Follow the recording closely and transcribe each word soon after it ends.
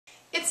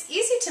It's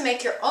easy to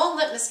make your own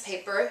litmus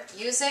paper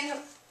using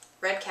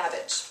red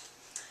cabbage.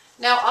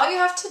 Now all you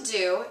have to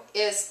do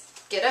is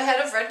get a head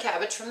of red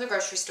cabbage from the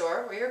grocery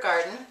store or your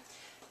garden,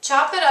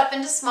 chop it up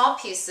into small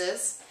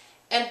pieces,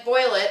 and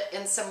boil it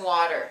in some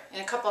water,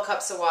 in a couple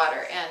cups of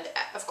water. And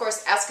of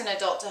course, ask an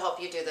adult to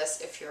help you do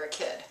this if you're a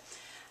kid.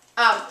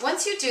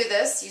 Once you do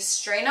this, you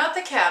strain out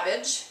the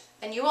cabbage,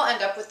 and you will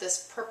end up with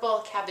this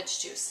purple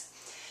cabbage juice.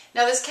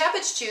 Now this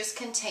cabbage juice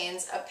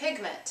contains a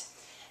pigment,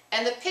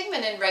 and the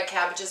pigment in red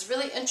cabbage is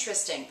really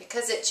interesting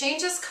because it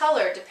changes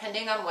color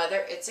depending on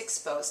whether it's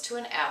exposed to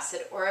an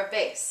acid or a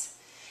base.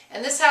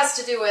 And this has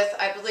to do with,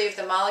 I believe,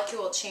 the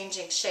molecule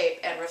changing shape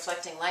and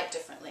reflecting light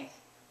differently.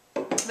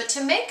 But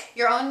to make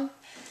your own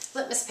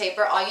litmus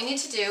paper, all you need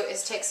to do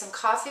is take some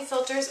coffee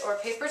filters or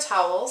paper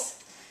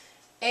towels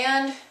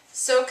and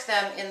soak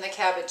them in the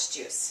cabbage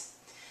juice.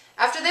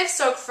 After they've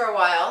soaked for a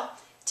while,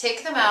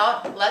 take them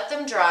out, let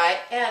them dry,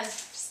 and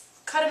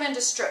cut them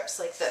into strips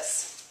like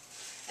this.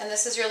 And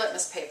this is your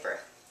litmus paper.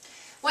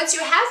 Once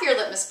you have your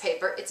litmus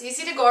paper, it's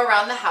easy to go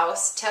around the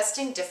house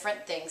testing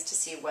different things to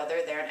see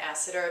whether they're an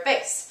acid or a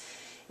base.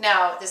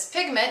 Now, this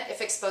pigment,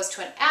 if exposed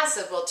to an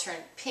acid, will turn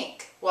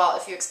pink, while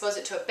if you expose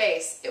it to a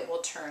base, it will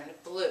turn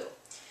blue.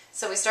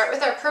 So we start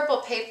with our purple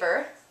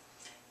paper,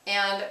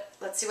 and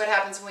let's see what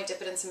happens when we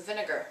dip it in some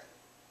vinegar.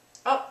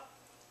 Oh,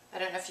 I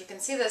don't know if you can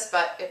see this,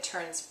 but it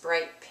turns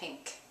bright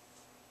pink.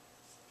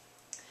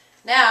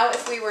 Now,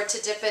 if we were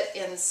to dip it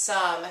in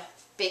some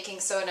baking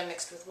soda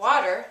mixed with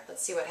water,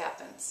 let's see what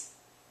happens.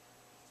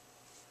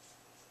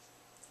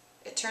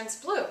 It turns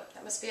blue.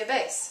 That must be a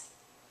base.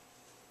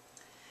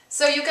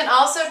 So you can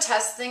also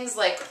test things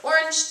like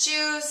orange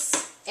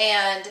juice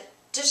and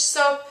dish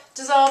soap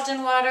dissolved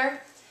in water,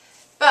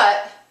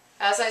 but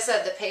as I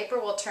said, the paper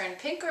will turn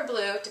pink or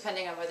blue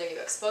depending on whether you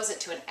expose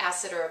it to an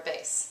acid or a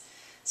base.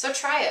 So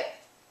try it.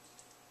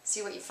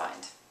 See what you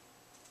find.